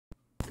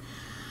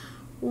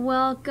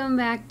Welcome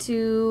back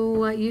to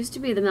what used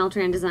to be the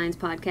Mel-Tran Designs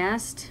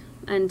podcast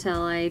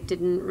until I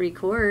didn't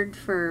record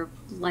for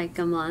like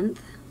a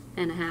month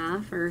and a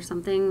half or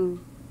something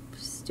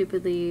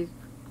stupidly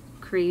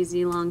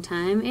crazy long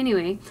time.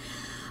 Anyway,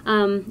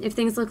 if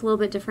things look a little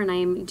bit different,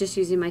 I'm just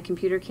using my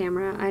computer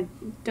camera. I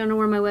don't know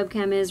where my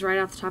webcam is right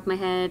off the top of my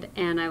head,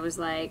 and I was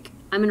like,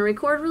 I'm going to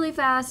record really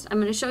fast. I'm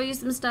going to show you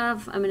some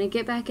stuff. I'm going to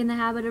get back in the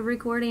habit of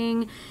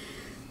recording.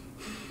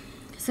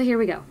 So here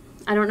we go.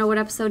 I don't know what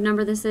episode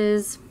number this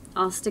is.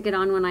 I'll stick it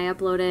on when I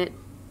upload it.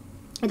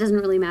 It doesn't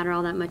really matter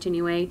all that much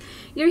anyway.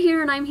 You're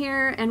here and I'm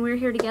here and we're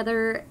here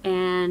together,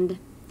 and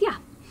yeah.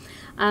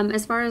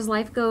 As far as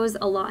life goes,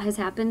 a lot has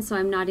happened, so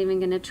I'm not even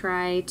going to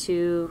try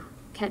to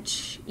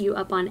catch you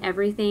up on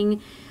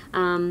everything.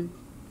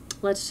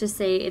 Let's just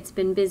say it's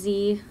been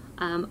busy.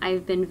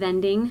 I've been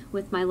vending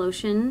with my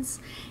lotions,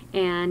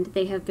 and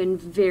they have been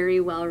very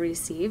well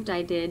received.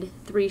 I did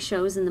 3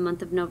 shows in the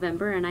month of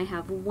November, and I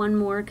have 1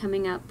 more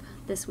coming up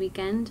this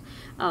weekend.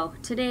 Oh,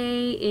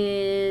 today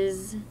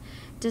is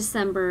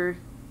December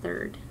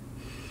 3rd,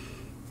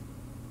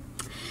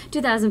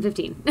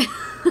 2015.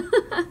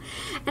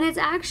 And it's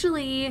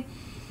actually,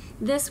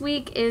 this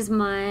week is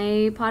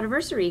my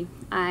podiversary.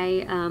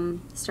 I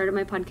started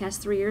my podcast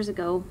 3 years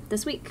ago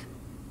this week.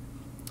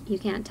 You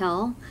can't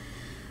tell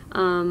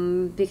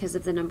because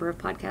of the number of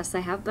podcasts I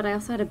have, but I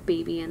also had a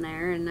baby in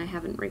there and I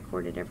haven't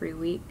recorded every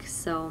week,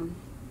 so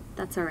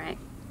that's all right.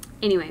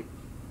 Anyway,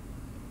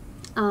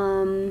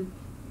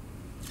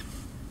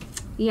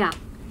 yeah,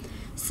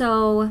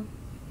 so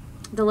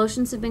the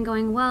lotions have been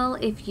going well.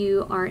 If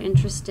you are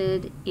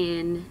interested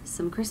in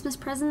some Christmas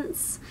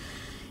presents,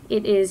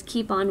 it is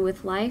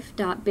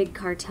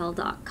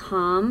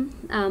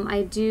keeponwithlife.bigcartel.com.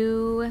 I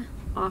do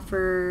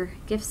offer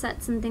gift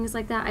sets and things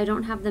like that. I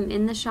don't have them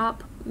in the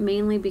shop,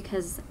 mainly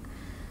because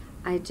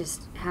I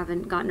just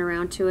haven't gotten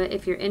around to it.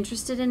 If you're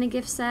interested in a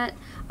gift set,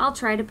 I'll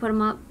try to put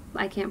them up.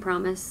 I can't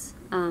promise.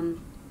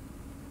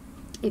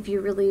 If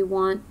you really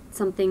want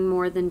something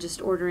more than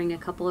just ordering a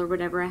couple or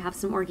whatever, I have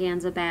some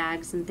organza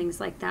bags and things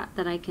like that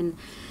that I can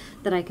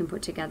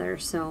put together.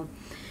 So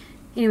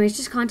anyways,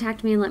 just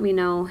contact me and let me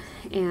know,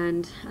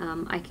 and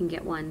I can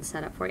get one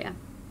set up for you.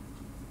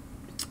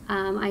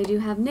 I do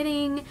have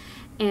knitting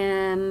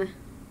and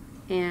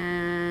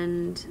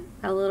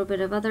a little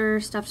bit of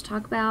other stuff to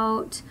talk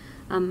about.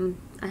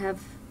 I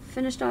have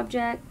finished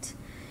object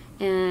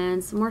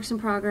and some works in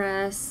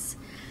progress.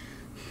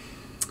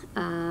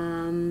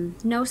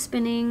 No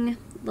spinning, a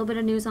little bit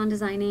of news on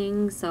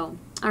designing. So,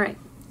 all right,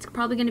 it's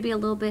probably going to be a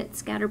little bit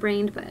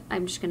scatterbrained, but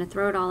I'm just going to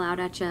throw it all out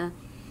at you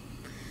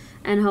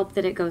and hope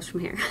that it goes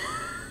from here.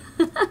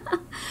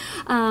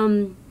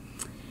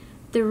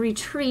 The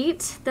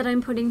retreat that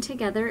I'm putting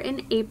together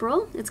in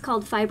April, it's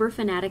called Fiber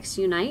Fanatics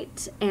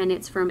Unite, and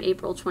it's from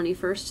April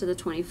 21st to the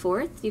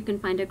 24th. You can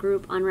find a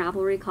group on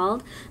Ravelry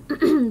called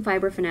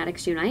Fiber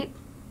Fanatics Unite.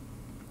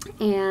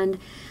 And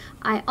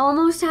I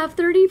almost have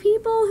 30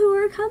 people who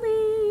are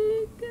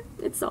coming.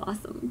 It's so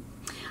awesome.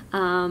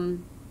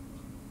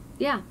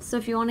 Yeah, so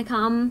if you want to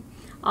come,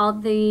 all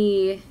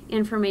the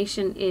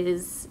information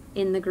is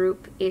in the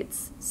group.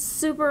 It's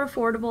super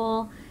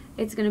affordable.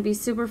 It's going to be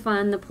super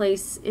fun. The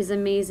place is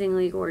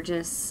amazingly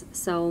gorgeous.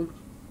 So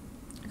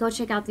go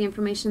check out the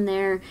information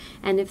there.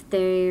 And if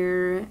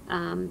there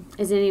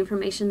is any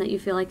information that you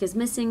feel like is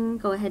missing,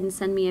 go ahead and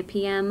send me a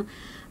PM.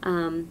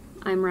 I'm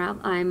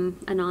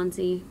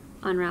Anansi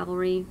on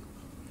Ravelry.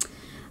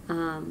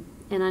 And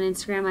on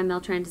Instagram, I'm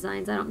Mel-Tran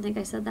Designs. I don't think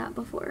I said that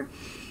before.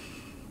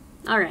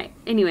 All right.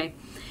 Anyway,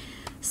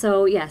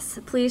 so yes,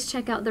 please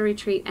check out the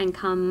retreat and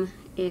come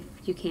if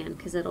you can,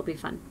 because it'll be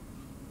fun.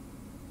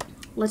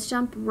 Let's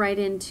jump right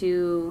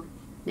into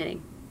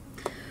knitting.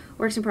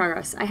 Works in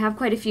progress. I have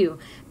quite a few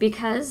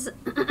because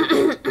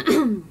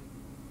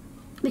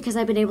because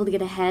I've been able to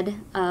get ahead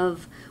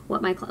of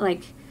what my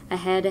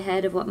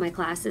ahead of what my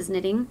class is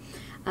knitting.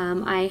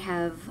 I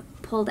have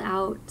pulled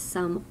out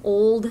some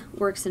old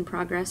works in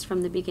progress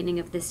from the beginning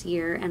of this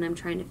year, and I'm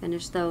trying to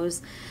finish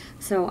those.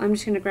 So I'm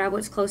just going to grab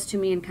what's close to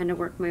me and kind of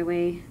work my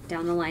way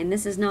down the line.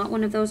 This is not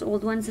one of those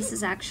old ones. This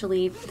is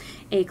actually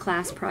a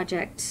class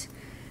project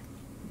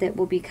that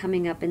will be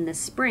coming up in the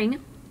spring.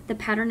 The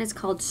pattern is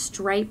called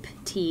Stripe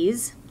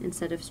Tees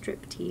instead of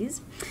Strip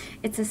Tees.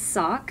 It's a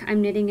sock.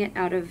 I'm knitting it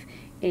out of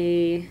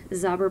a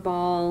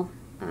Zauberball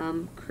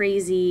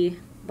Crazy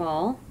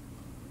Ball.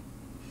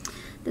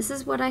 This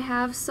is what I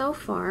have so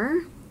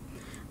far.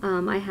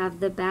 I have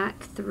the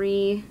back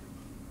 3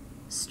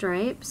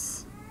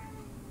 stripes,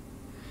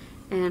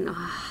 and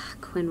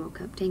Quinn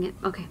woke up, dang it.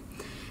 Okay,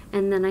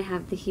 and then I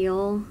have the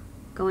heel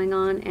going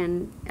on,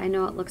 and I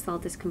know it looks all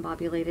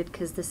discombobulated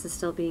because this is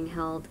still being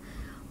held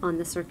on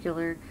the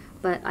circular,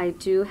 but I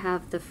do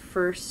have the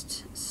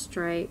first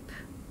stripe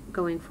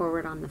going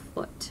forward on the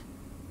foot.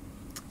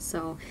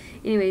 So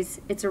anyways,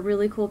 it's a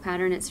really cool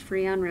pattern. It's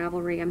free on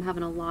Ravelry. I'm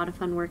having a lot of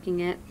fun working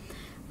it.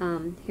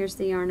 Here's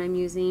the yarn I'm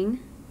using.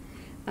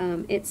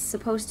 It's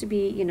supposed to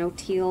be, you know,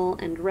 teal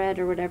and red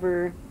or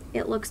whatever.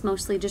 It looks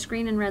mostly just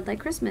green and red like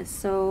Christmas,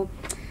 so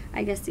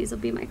I guess these will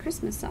be my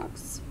Christmas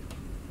socks.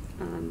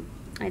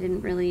 I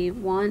didn't really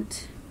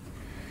want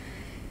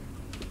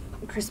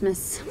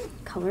Christmas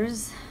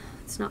colors.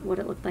 It's not what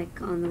it looked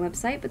like on the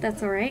website, but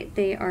that's all right.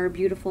 They are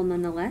beautiful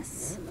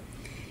nonetheless.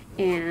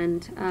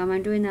 And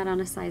I'm doing that on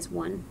a size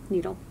 1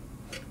 needle.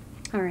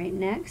 All right,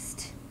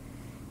 next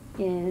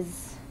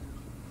is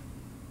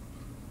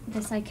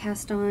this I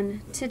cast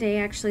on today.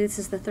 Actually, this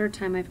is the 3rd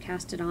time I've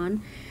cast it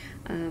on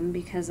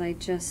because I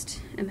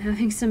just am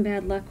having some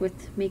bad luck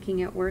with making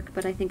it work,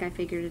 but I think I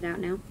figured it out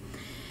now.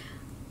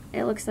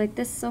 It looks like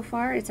this so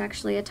far. It's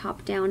actually a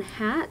top-down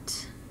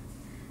hat.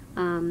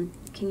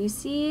 Can you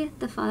see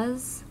the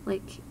fuzz?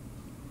 Like,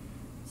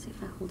 let's see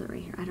if I hold it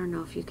right here. I don't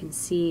know if you can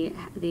see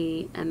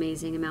the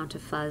amazing amount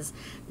of fuzz.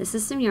 This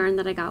is some yarn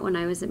that I got when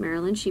I was at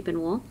Maryland Sheep and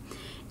Wool,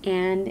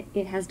 and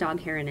it has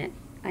dog hair in it.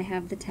 I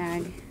have the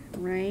tag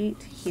right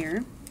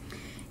here.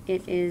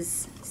 It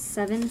is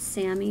 7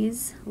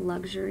 Sammy's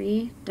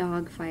Luxury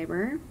Dog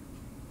Fiber.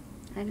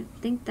 I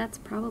think that's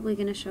probably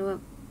going to show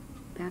up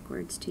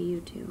backwards to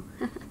you too.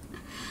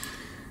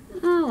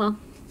 Oh well.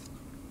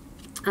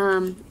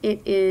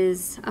 It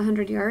is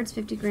 100 yards,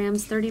 50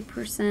 grams,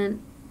 30%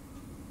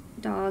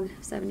 dog,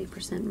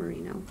 70%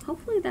 merino.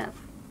 Hopefully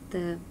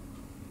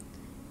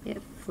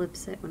it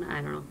flips it when,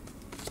 I don't know.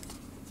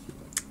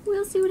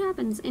 We'll see what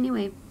happens.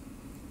 Anyway,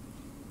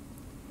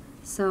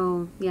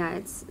 so yeah,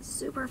 it's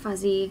super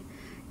fuzzy,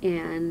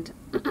 and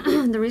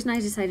the reason I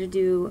decided to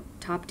do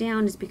top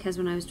down is because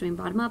when I was doing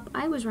bottom up,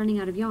 I was running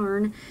out of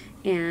yarn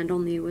and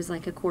only was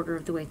like a quarter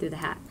of the way through the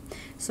hat.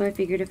 So I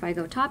figured if I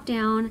go top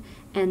down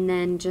and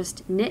then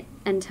just knit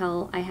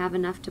until I have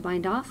enough to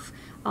bind off,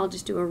 I'll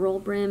just do a roll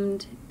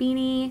brimmed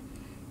beanie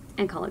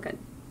and call it good.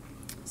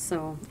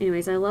 So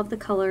anyways, I love the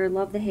color,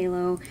 love the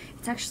halo.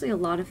 It's actually a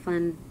lot of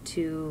fun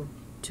to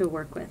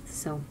work with.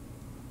 So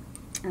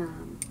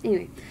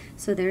anyway,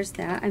 so there's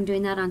that. I'm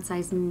doing that on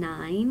size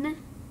 9.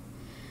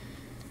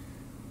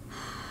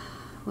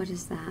 What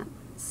is that?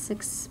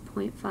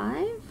 6.5?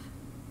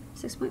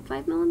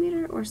 6.5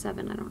 millimeter or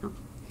 7? I don't know.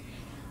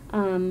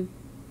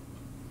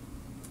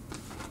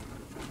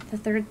 The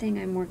 3rd thing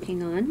I'm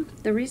working on,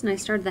 the reason I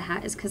started the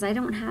hat is because I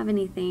don't have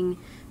anything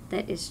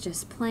that is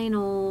just plain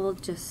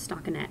old, just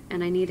stockinette,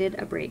 and I needed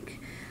a break.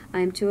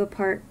 I'm 2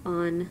 apart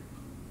on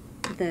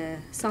the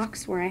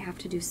socks where I have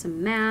to do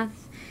some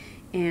math,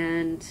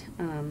 and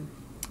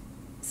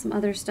some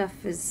other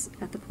stuff is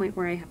at the point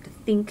where I have to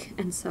think,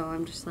 and so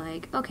I'm just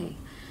like, okay,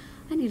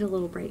 I need a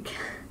little break.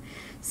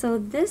 So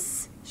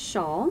this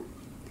shawl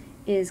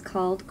is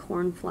called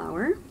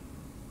Cornflower.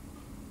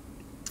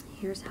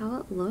 Here's how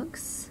it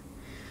looks.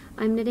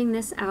 I'm knitting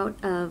this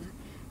out of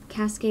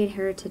Cascade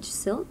Heritage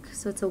Silk,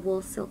 so it's a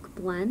wool silk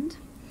blend.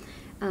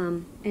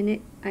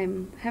 And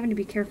I'm having to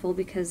be careful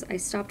because I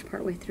stopped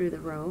partway through the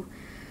row.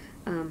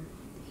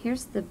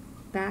 Here's the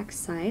back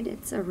side.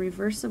 It's a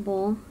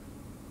reversible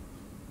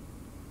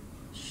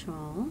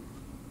shawl.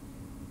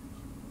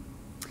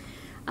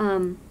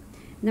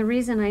 The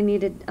reason I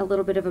needed a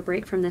little bit of a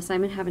break from this,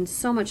 I've been having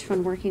so much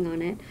fun working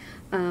on it.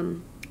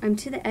 I'm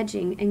to the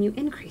edging, and you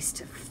increase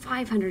to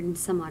 500 and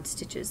some odd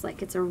stitches.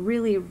 Like, it's a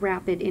really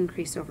rapid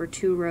increase over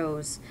 2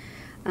 rows.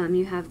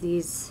 You have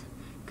these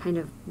kind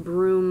of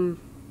broom,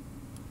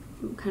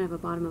 kind of a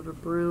bottom of a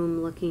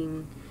broom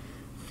looking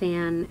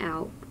fan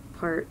out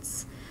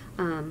parts,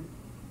 and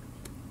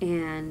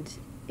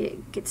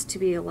it gets to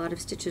be a lot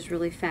of stitches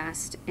really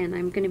fast, and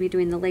I'm going to be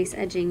doing the lace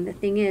edging. The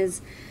thing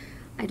is,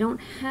 I don't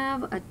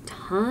have a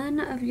ton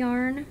of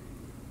yarn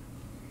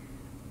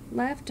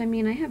left. I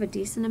mean, I have a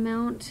decent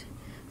amount.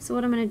 So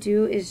what I'm going to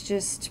do is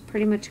just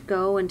pretty much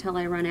go until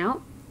I run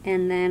out,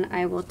 and then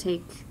I will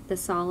take the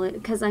solid,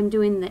 because I'm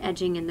doing the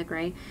edging in the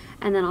gray,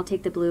 and then I'll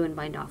take the blue and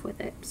bind off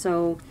with it.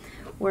 So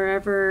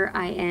wherever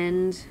I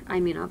end, I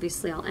mean,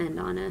 obviously I'll end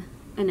on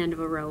an end of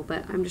a row,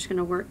 but I'm just going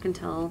to work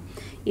until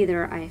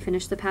either I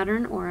finish the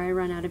pattern or I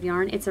run out of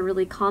yarn. It's a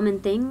really common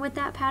thing with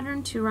that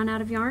pattern to run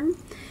out of yarn.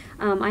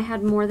 I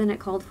had more than it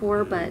called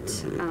for,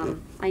 but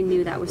I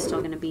knew that was still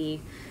going to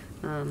be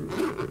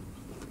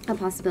a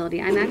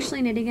possibility. I'm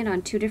actually knitting it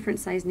on 2 different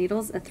size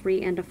needles, a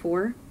 3 and a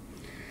 4.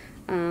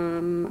 I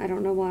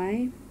don't know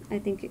why. I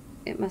think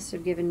it must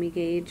have given me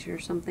gauge or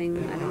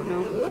something. I don't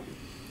know.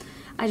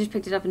 I just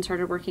picked it up and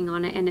started working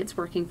on it, and it's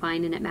working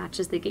fine, and it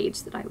matches the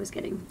gauge that I was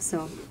getting.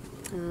 So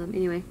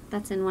anyway,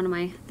 that's in one of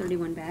my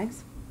 31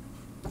 bags.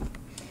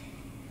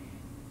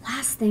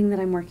 Last thing that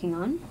I'm working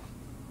on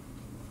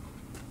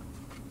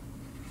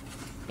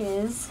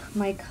is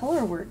my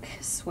colorwork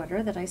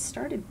sweater that I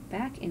started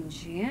back in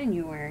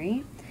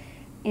January,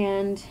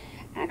 and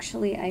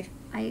actually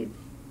I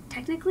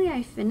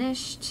technically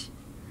finished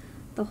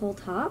the whole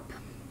top.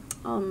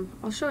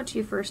 I'll show it to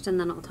you first, and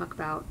then I'll talk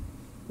about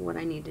what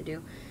I need to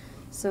do.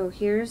 So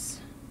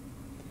here's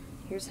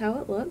how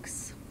it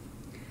looks.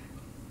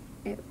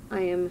 I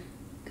am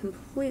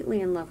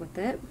completely in love with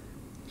it.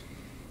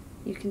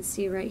 You can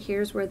see right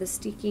here's where the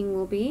steeking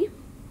will be.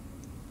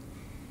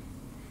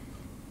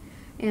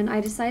 And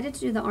I decided to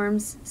do the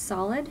arms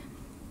solid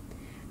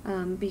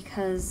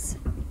because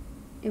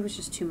it was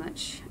just too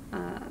much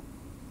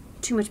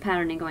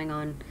patterning going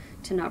on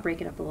to not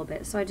break it up a little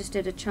bit. So I just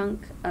did a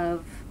chunk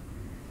of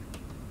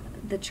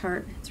the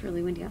chart. It's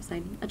really windy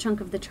outside. A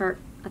chunk of the chart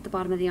at the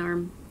bottom of the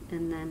arm,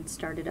 and then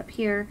started up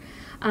here.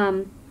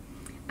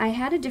 I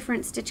had a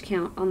different stitch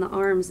count on the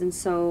arms, and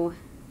so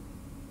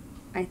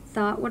I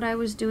thought what I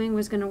was doing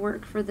was going to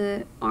work for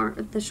the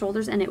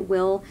shoulders, and it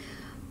will,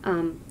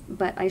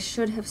 but I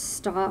should have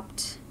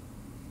stopped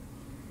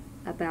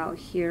about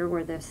here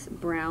where this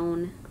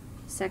brown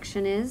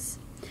section is.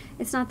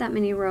 It's not that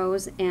many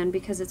rows, and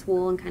because it's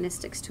wool and kind of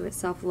sticks to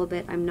itself a little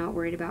bit, I'm not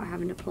worried about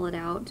having to pull it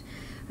out.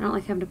 I don't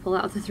like having to pull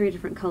out the 3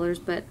 different colors,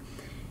 but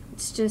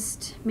it's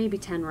just maybe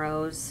 10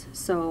 rows.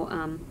 So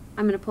I'm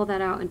going to pull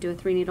that out and do a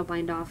 3 needle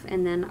bind off,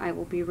 and then I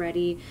will be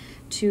ready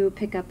to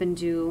pick up and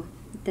do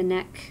the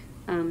neck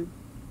band,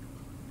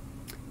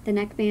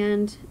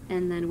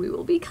 and then we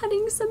will be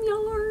cutting some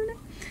yarn.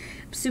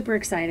 I'm super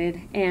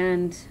excited.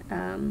 And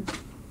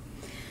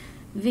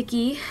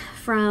Vicki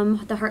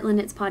from the Heartland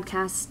Knits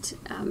podcast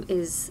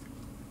is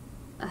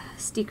a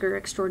sticker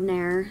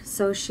extraordinaire,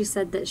 so she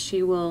said that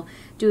she will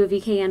do a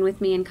VKN with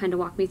me and kind of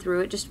walk me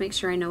through it, just to make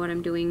sure I know what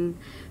I'm doing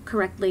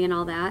correctly and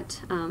all that.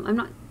 I'm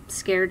not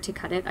scared to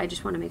cut it, I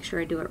just want to make sure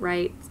I do it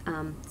right,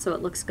 so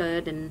it looks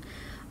good and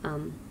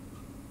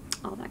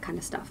all that kind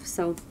of stuff.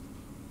 So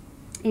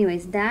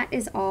anyways, that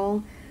is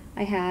all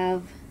I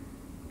have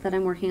that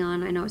I'm working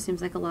on. I know it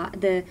seems like a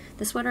lot. The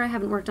sweater I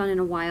haven't worked on in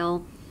a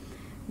while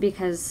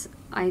because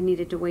I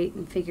needed to wait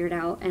and figure it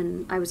out,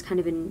 and I was kind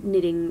of in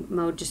knitting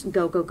mode, just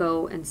go, go,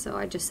 go, and so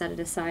I just set it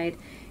aside.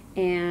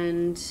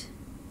 And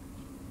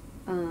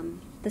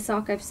the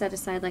sock I've set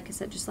aside, like I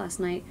said, just last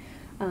night.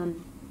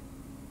 And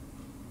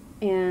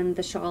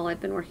the shawl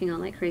I've been working on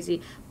like crazy.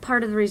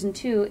 Part of the reason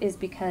too is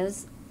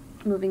because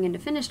moving into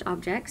finished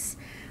objects,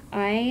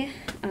 I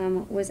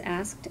was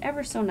asked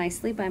ever so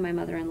nicely by my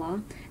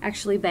mother-in-law,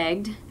 actually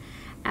begged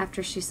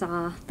after she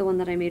saw the one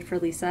that I made for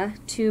Lisa,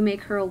 to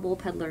make her a Wool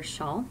Peddler's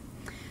shawl.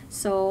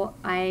 So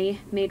I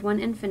made one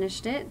and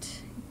finished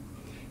it.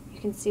 You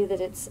can see that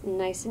it's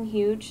nice and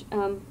huge.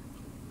 On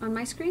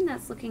my screen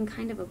that's looking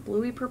kind of a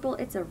bluey purple.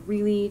 It's a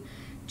really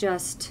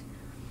just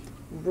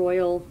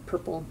royal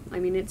purple. I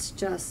mean, it's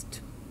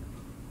just,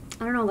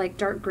 I don't know, like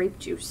dark grape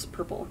juice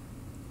purple.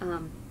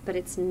 But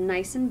it's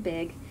nice and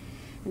big,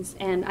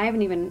 and I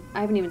haven't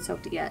even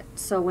soaked it yet.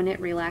 So when it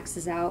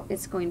relaxes out,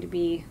 it's going to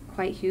be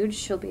quite huge.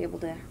 She'll be able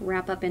to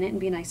wrap up in it and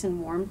be nice and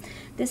warm.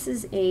 This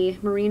is a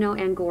Merino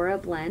Angora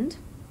blend.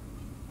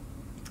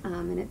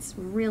 And it's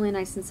really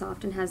nice and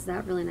soft and has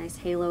that really nice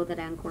halo that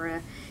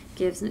Angora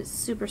gives, and it's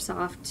super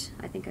soft.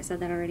 I think I said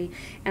that already.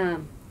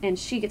 And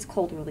she gets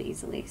cold really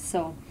easily,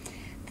 so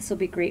this will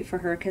be great for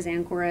her because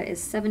Angora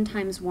is 7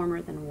 times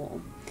warmer than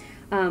wool.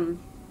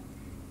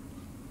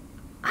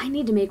 I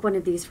need to make one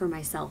of these for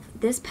myself.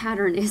 This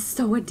pattern is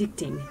so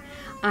addicting.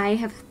 I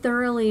have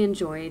thoroughly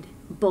enjoyed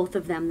both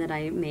of them that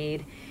I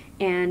made,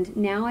 and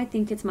now I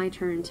think it's my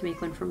turn to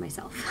make one for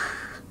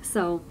myself.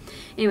 So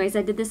anyways,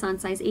 I did this on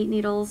size 8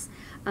 needles.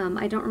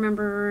 I don't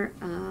remember,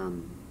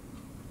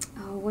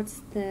 oh,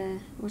 what's the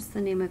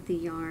name of the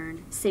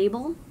yarn?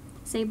 Sable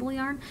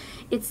yarn.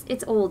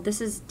 It's old.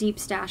 This is deep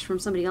stash from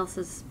somebody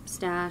else's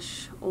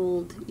stash,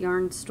 old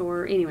yarn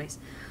store. Anyways,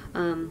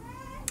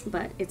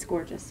 but it's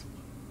gorgeous.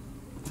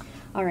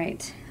 All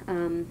right,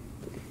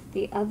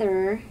 the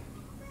other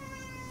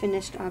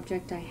finished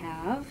object I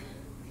have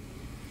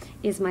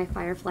is my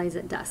Fireflies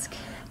at Dusk,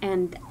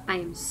 and I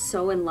am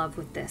so in love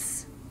with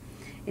this.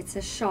 It's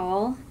a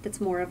shawl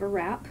that's more of a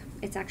wrap.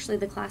 It's actually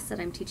the class that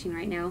I'm teaching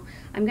right now.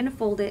 I'm going to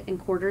fold it in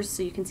quarters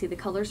so you can see the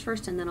colors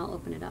first, and then I'll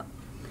open it up.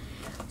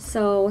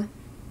 So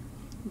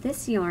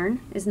this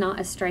yarn is not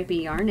a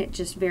stripy yarn. It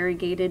just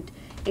variegated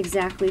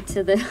exactly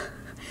to the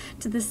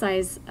to the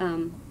size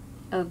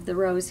of the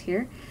rows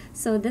here.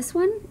 So this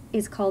one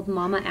is called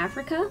Mama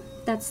Africa.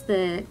 That's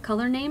the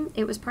color name.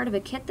 It was part of a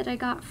kit that I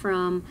got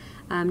from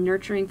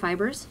Nurturing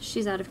Fibers.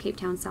 She's out of Cape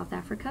Town, South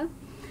Africa.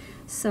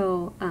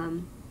 So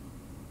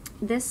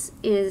this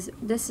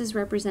is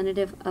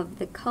representative of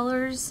the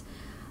colors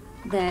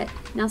that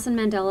Nelson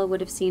Mandela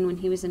would have seen when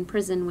he was in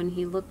prison, when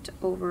he looked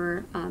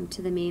over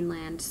to the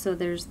mainland. So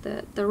there's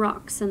the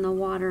rocks and the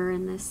water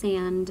and the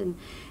sand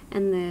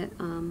and the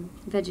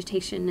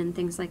vegetation and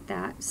things like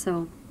that.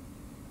 So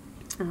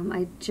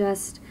I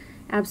just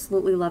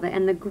absolutely love it.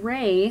 And the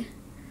gray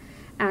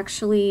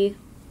actually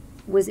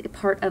was a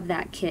part of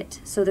that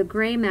kit. So the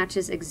gray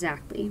matches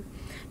exactly.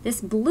 This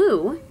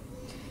blue,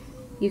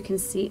 you can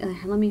see,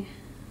 let me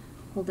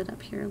hold it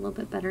up here a little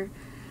bit better,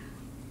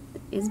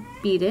 is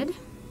beaded.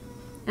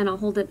 And I'll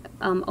hold it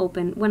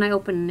open. When I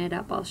open it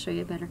up, I'll show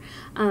you better.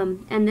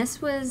 And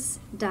this was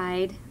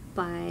dyed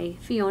by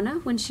Fiona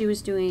when she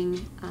was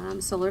doing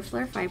Solar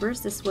Flare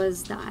Fibers. This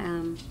was the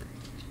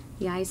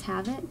Eyes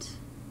Have It,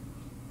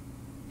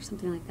 or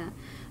something like that.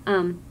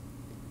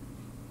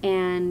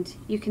 And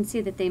you can see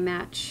that they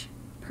match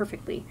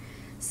perfectly.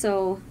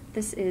 So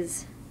this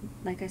is,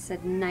 like I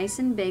said, nice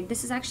and big.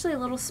 This is actually a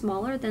little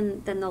smaller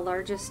than the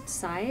largest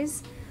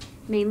size,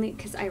 mainly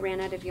because I ran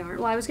out of yarn.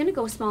 Well, I was going to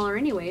go smaller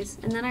anyways,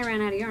 and then I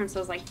ran out of yarn, so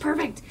I was like,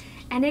 perfect!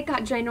 And it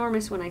got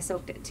ginormous when I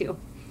soaked it too.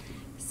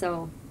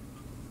 So,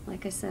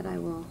 like I said, I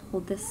will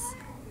hold this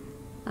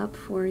up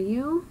for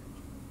you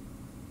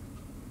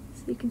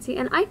so you can see.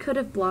 And I could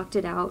have blocked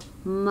it out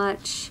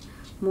much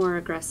more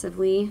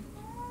aggressively.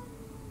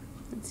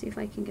 Let's see if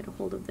I can get a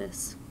hold of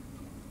this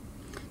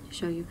to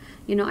show you.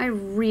 You know, I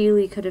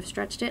really could have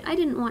stretched it. I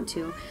didn't want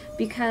to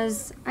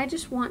because I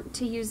just want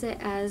to use it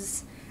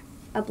as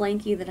a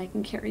blankie that I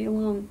can carry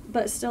along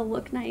but still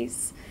look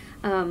nice.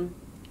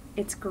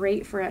 It's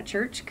great for at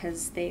church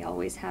because they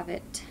always have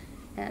it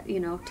at, you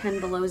know, 10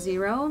 below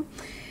 0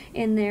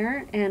 in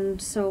there. And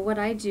so what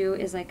I do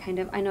is I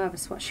know I have a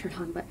sweatshirt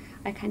on, but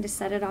I kind of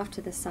set it off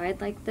to the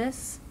side like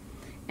this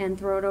and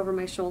throw it over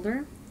my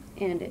shoulder,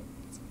 and it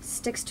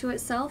sticks to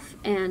itself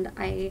and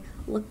I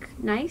look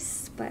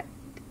nice, but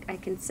I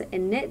can sit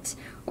and knit,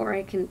 or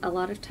I can, a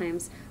lot of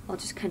times I'll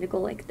just kind of go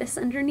like this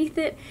underneath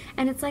it,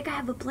 and it's like I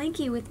have a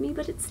blankie with me,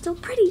 but it's still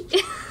pretty.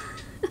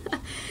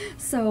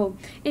 So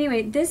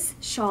anyway, this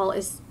shawl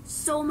is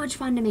so much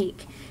fun to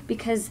make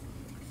because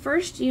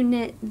first you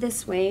knit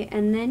this way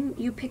and then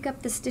you pick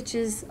up the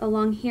stitches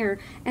along here.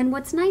 And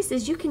what's nice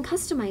is you can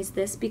customize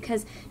this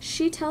because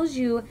she tells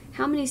you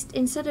how many,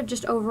 instead of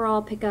just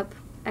overall pick up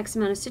X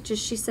amount of stitches,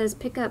 she says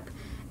pick up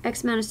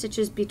X amount of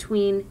stitches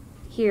between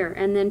here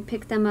and then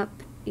pick them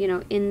up, you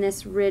know, in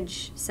this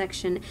ridge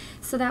section.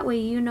 So that way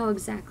you know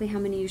exactly how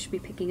many you should be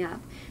picking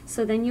up.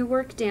 So then you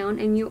work down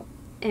and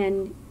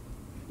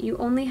you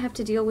only have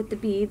to deal with the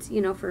beads, you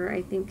know, for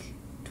I think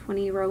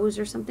 20 rows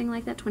or something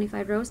like that,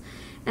 25 rows.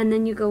 And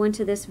then you go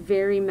into this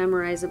very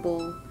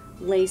memorizable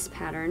lace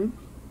pattern.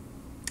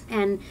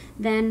 And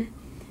then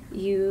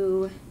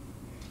you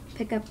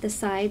pick up the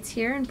sides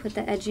here and put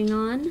the edging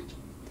on.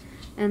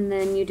 And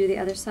then you do the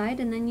other side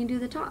and then you do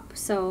the top.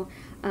 So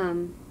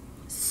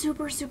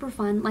super, super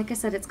fun. Like I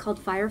said, it's called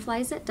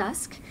Fireflies at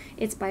Dusk.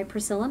 It's by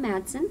Priscilla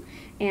Madsen.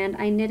 And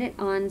I knit it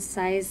on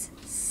size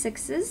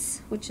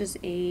 6s, which is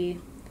a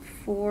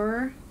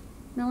 4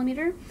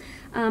 millimeter,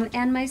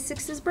 and my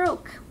 6s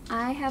broke.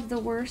 I have the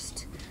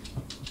worst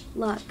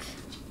luck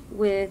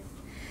with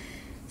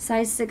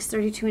size 6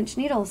 32-inch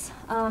needles,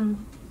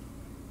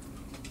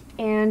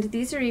 and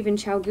these are even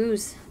Chow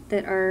Goos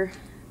that are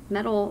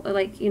metal,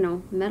 like, you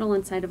know, metal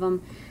inside of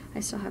them.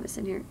 I still have it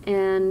sitting here,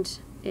 and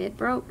it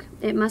broke.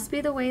 It must be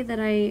the way that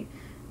I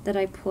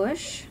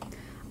push.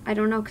 I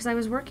don't know, because I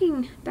was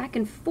working back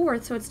and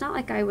forth, so it's not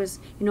like I was,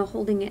 you know,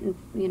 holding it and,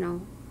 you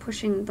know,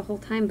 pushing the whole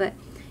time. But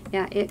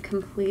yeah, it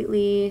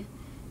completely,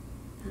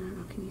 I don't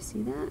know, can you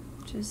see that?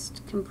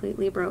 Just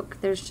completely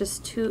broke. There's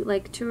just two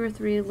or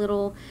three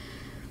little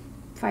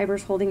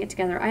fibers holding it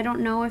together. I don't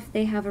know if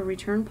they have a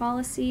return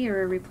policy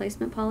or a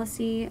replacement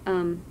policy.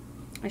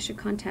 I should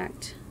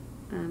contact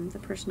the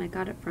person I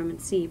got it from and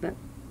see, but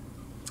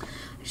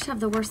I just have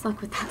the worst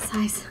luck with that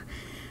size.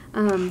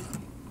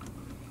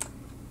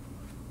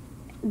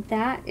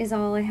 That is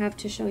all I have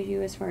to show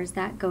you as far as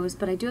that goes,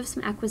 but I do have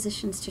some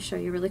acquisitions to show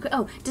you really quick.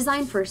 Oh,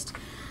 design first.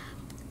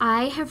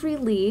 I have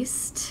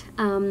released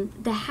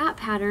the hat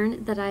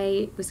pattern that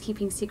I was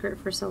keeping secret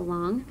for so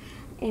long,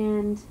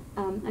 and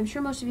I'm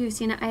sure most of you have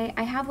seen it.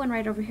 I have one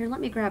right over here. Let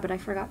me grab it. I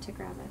forgot to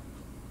grab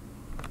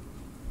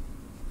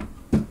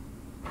it.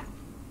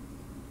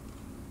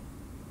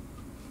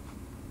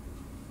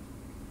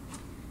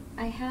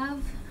 I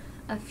have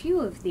a few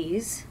of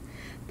these,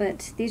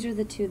 but these are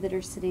the two that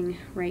are sitting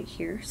right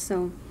here.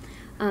 So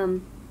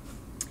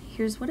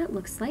here's what it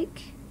looks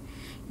like.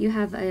 You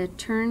have a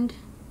turned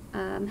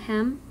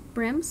hem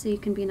brim, so you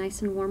can be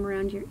nice and warm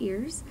around your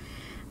ears,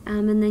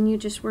 and then you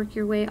just work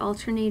your way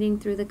alternating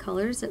through the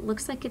colors. It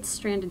looks like it's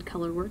stranded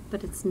color work,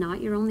 but it's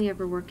not. You're only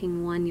ever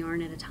working one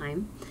yarn at a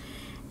time.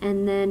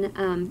 And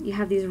then you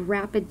have these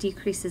rapid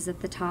decreases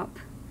at the top,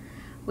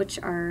 which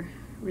are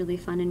really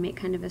fun and make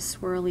kind of a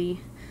swirly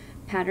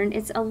pattern.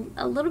 It's a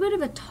little bit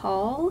of a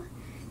tall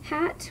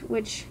hat,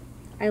 which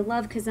I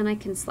love because then I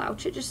can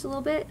slouch it just a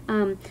little bit.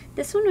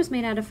 This one was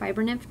made out of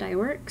Fiber Nymph Dye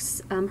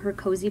Works, her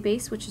cozy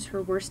base, which is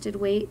her worsted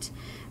weight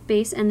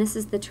base, and this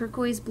is the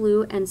turquoise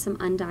blue and some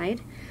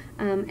undyed.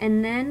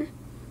 And then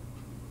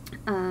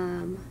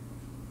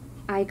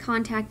I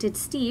contacted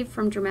Steve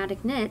from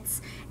Dramatic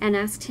Knits and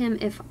asked him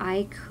if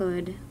I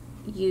could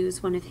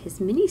use one of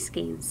his mini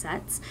skein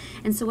sets.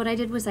 And so what I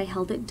did was I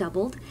held it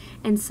doubled,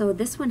 and so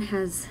this one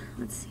has,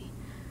 let's see,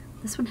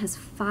 this one has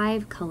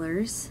 5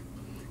 colors.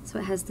 So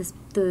it has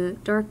the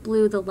dark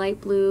blue, the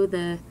light blue,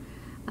 the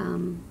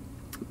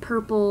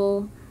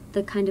purple,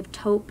 the kind of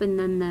taupe, and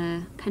then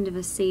the kind of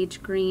a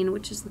sage green,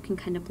 which is looking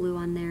kind of blue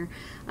on there.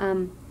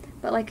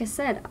 But like I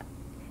said,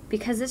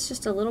 because it's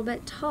just a little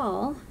bit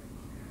tall,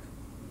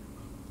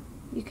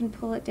 you can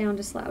pull it down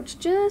to slouch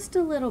just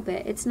a little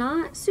bit. It's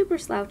not super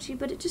slouchy,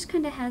 but it just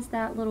kind of has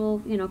that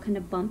little, you know, kind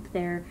of bump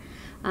there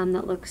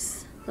that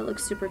looks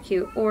super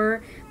cute.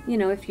 Or, you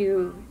know, if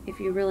you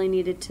really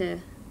needed to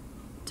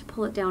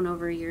pull it down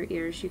over your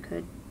ears, you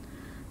could.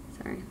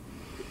 Sorry.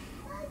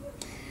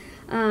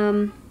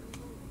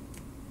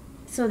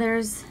 So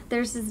there's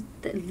the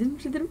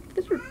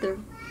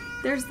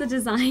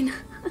design,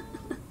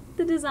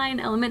 the design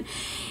element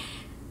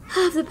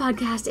of the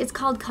podcast. It's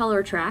called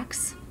Color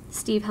Tracks.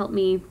 Steve helped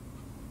me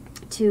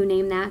to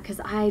name that because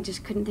I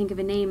just couldn't think of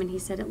a name, and he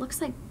said it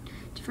looks like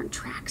different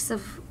tracks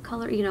of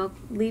color, you know,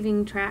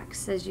 leaving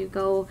tracks as you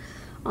go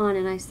on,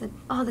 and I said,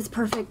 oh, that's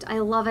perfect, I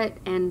love it,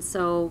 and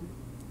so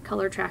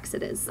color tracks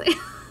it is.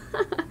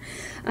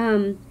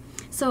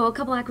 So a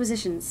couple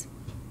acquisitions.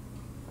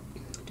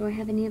 Do I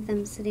have any of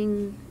them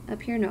sitting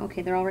up here? No,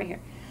 okay, they're all right here.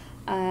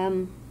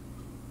 1,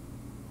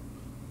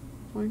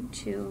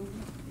 2,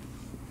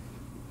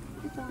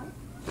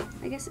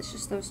 I guess it's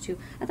just those 2.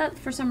 I thought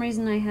for some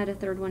reason I had a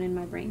third one in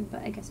my brain,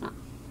 but I guess not.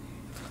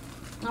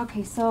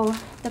 Okay, so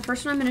the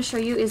first one I'm going to show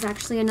you is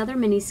actually another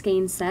mini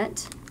skein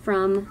set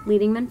from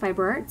Leading Men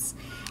Fiber Arts,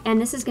 and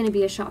this is going to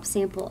be a shop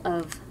sample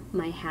of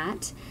my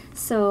hat.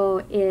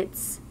 So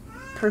it's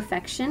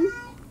Perfection,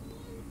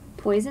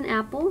 Poison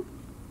Apple,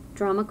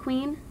 Drama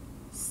Queen,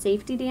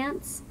 Safety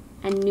Dance,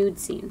 and Nude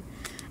Scene.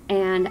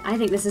 And I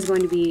think this is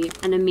going to be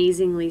an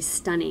amazingly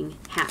stunning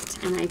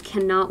hat, and I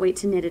cannot wait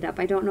to knit it up.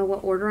 I don't know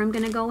what order I'm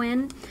going to go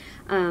in.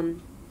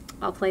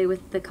 I'll play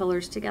with the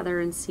colors together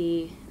and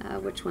see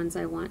which ones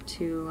I want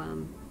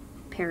to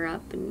pair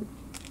up and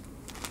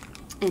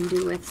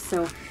do with.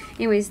 So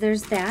anyways,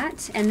 there's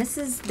that, and this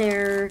is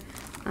their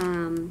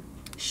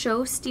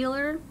Show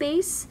Stealer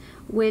base,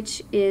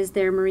 which is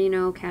their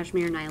merino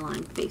cashmere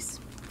nylon base.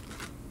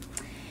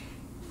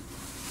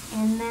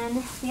 And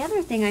then the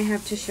other thing I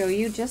have to show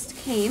you just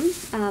came.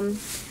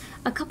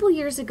 A couple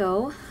years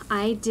ago,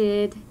 I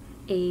did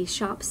a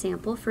shop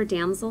sample for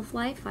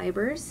Damselfly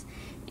Fibers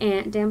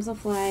and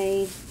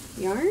Damselfly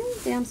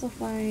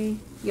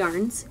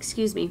Yarns,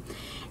 excuse me.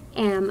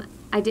 And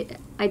I did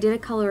a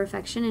color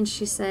affection, and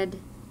she said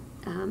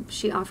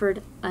she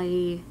offered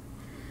a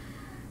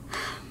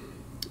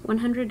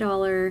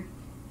 $100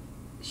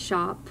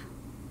 shop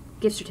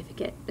gift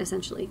certificate,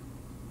 essentially,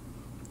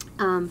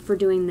 for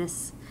doing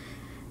this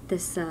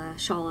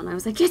shawl. And I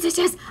was like, yes, yes,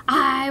 yes,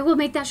 I will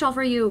make that shawl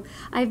for you.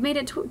 I've made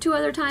it 2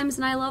 other times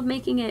and I love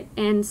making it.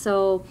 And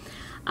so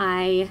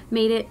I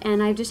made it,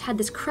 and I just had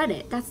this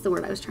credit, that's the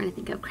word I was trying to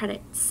think of,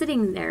 credit,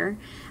 sitting there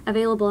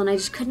available, and I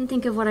just couldn't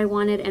think of what I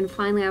wanted. And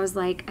finally I was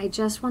like, I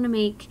just want to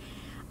make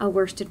a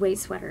worsted weight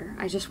sweater.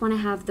 I just want to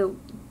have the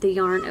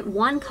yarn at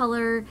one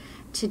color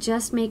to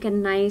just make a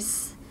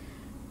nice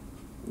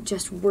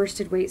just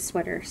worsted weight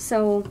sweater.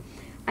 So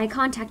I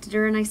contacted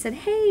her and I said,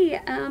 hey,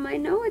 I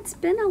know it's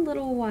been a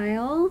little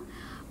while,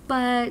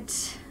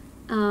 but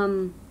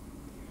can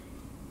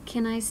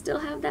I still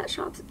have that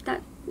shop,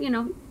 that, you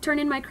know, turn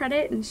in my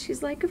credit? And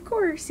she's like, of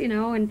course, you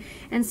know. And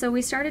so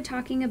we started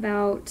talking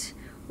about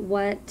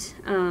what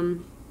I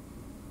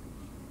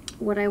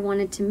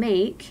wanted to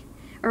make,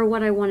 or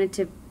what I wanted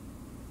to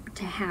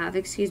have,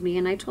 excuse me.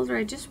 And I told her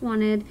I just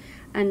wanted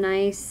a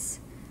nice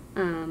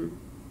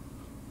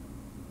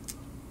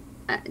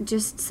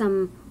just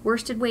some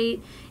worsted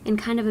weight in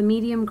kind of a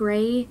medium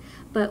gray,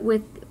 but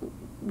with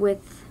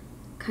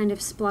kind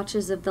of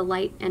splotches of the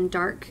light and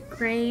dark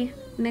gray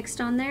mixed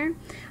on there.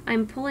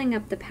 I'm pulling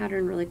up the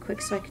pattern really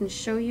quick so I can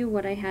show you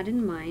what I had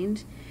in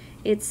mind.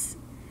 It's,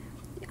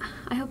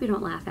 I hope you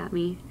don't laugh at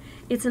me,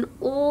 it's an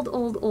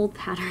old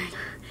pattern.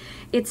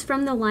 It's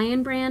from the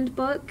Lion Brand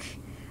book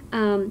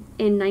in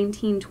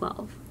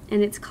 1912,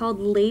 and it's called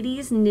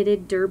Ladies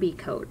Knitted Derby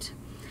Coat.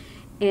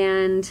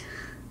 And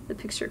the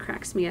picture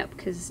cracks me up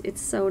because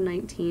it's so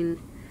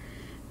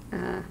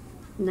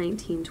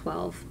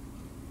 1912.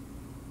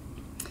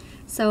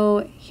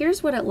 So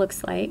here's what it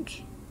looks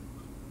like.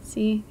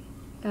 See,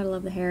 gotta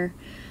love the hair.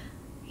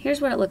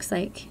 Here's what it looks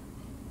like.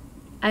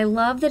 I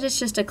love that it's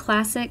just a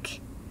classic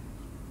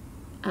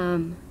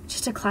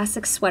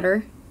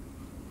sweater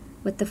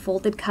with the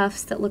folded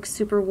cuffs that looks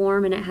super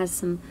warm, and it has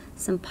some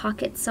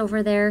pockets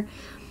over there.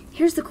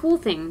 Here's the cool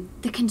thing,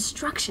 the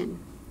construction.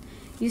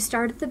 You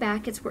start at the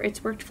back, it's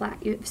worked flat.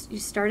 You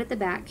start at the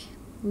back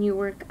and you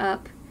work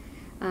up,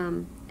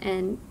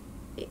 and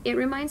it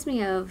reminds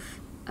me of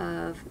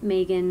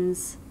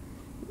Megan's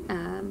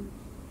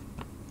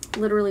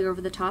Literally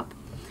Over the Top,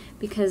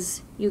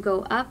 because you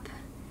go up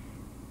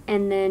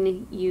and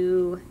then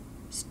you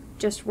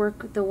just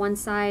work the one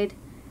side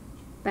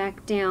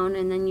back down,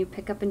 and then you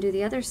pick up and do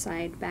the other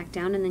side back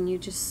down, and then you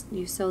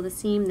sew the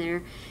seam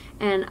there.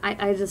 And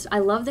I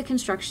love the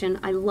construction.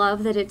 I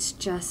love that it's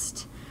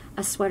just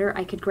a sweater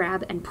I could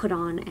grab and put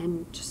on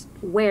and just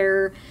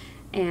wear.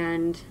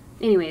 And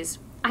anyways,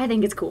 I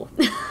think it's cool.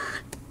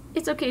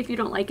 It's okay if you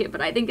don't like it, but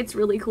I think it's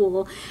really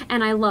cool.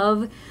 And I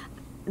love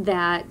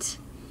that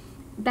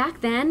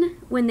back then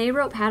when they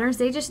wrote patterns,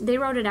 they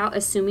wrote it out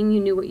assuming you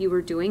knew what you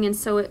were doing. And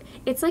so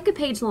it's like a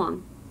page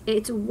long.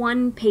 It's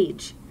one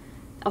page,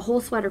 a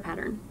whole sweater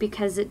pattern,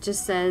 because it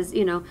just says,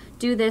 you know,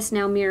 do this,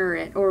 now mirror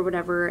it, or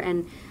whatever.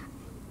 And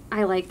I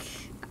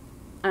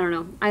don't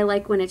know, I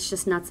like when it's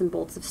just nuts and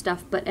bolts of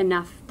stuff, but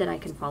enough that I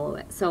can follow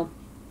it. So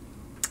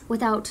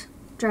without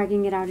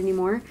dragging it out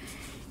anymore,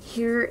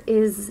 here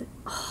is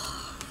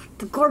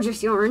the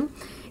gorgeous yarn.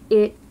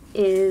 It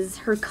is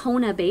her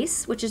Kona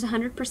base, which is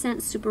 100%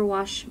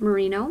 superwash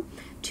merino,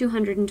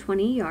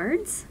 220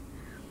 yards.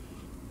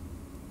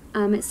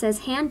 It says,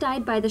 hand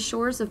dyed by the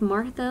shores of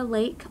Martha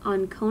Lake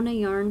on Kona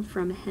yarn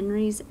from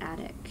Henry's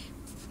attic.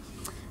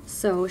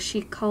 So she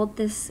called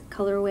this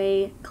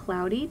colorway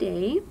Cloudy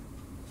Day.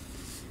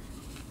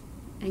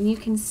 And you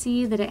can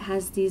see that it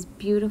has these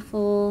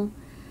beautiful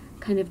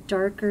kind of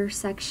darker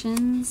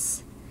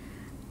sections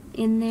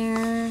in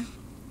there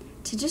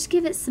to just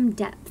give it some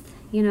depth,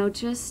 you know,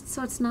 just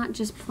so it's not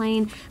just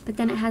plain, but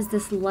then it has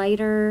this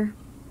lighter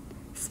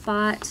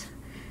spot.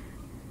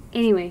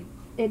 Anyway,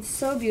 it's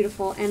so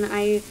beautiful, and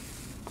I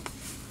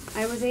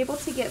was able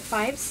to get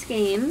 5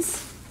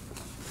 skeins,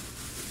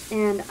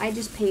 and I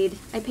paid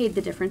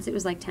the difference. It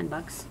was like 10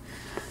 bucks.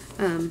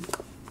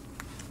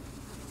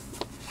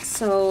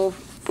 So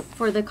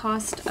for the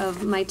cost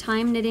of my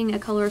time knitting a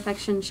Color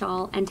Affection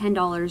shawl and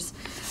 $10,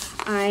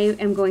 I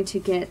am going to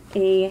get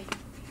a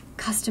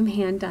custom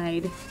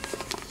hand-dyed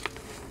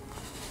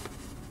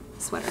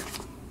sweater.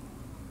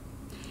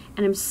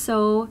 And I'm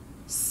so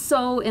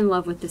in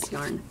love with this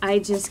yarn. I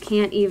just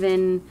can't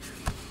even,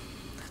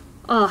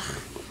 ugh.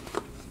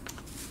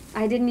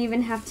 I didn't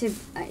even have to,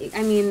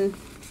 I mean,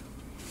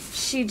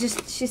 she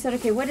said,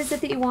 okay, what is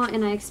it that you want?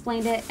 And I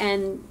explained it,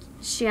 and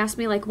she asked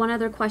me like one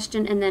other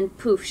question, and then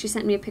poof, she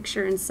sent me a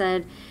picture and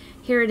said,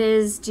 here it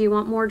is, do you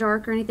want more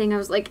dark or anything? I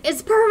was like,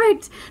 it's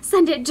perfect,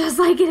 send it just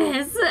like it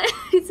is.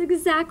 It's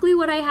exactly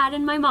what I had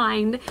in my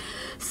mind.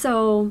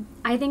 So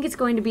I think it's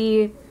going to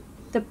be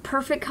the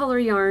perfect color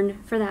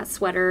yarn for that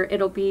sweater.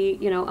 It'll be,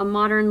 you know, a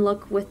modern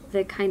look with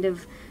the kind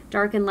of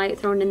dark and light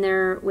thrown in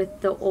there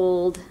with the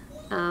old,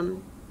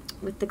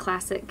 with the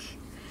classic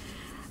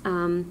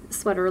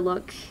sweater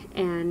look.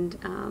 And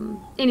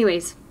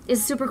anyways,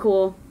 it's super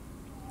cool.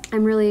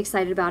 I'm really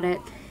excited about it.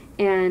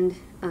 And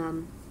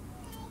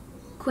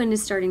Quinn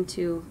is starting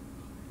to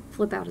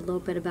flip out a little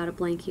bit about a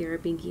blankie or a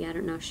binky. I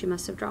don't know. She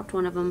must have dropped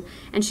one of them.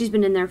 And she's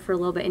been in there for a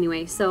little bit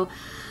anyway. So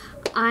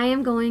I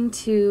am going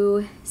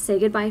to say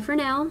goodbye for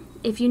now.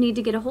 If you need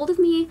to get a hold of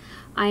me,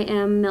 I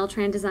am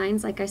Mel-Tran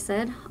Designs, like I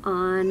said,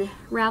 on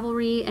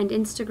Ravelry and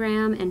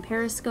Instagram and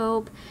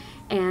Periscope.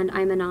 And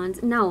I'm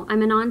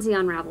Anansi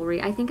on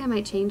Ravelry. I think I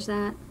might change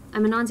that.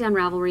 I'm Anansi on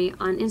Ravelry.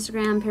 On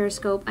Instagram,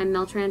 Periscope, I'm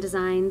Mel-Tran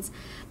Designs.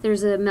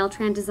 There's a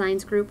Mel-Tran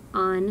Designs group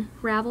on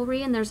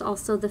Ravelry, and there's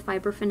also the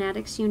Fiber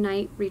Fanatics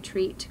Unite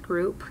Retreat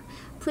group.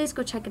 Please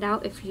go check it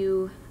out if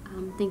you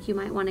think you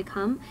might want to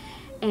come.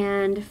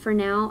 And for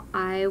now,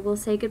 I will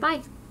say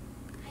goodbye.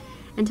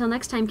 Until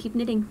next time, keep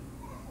knitting.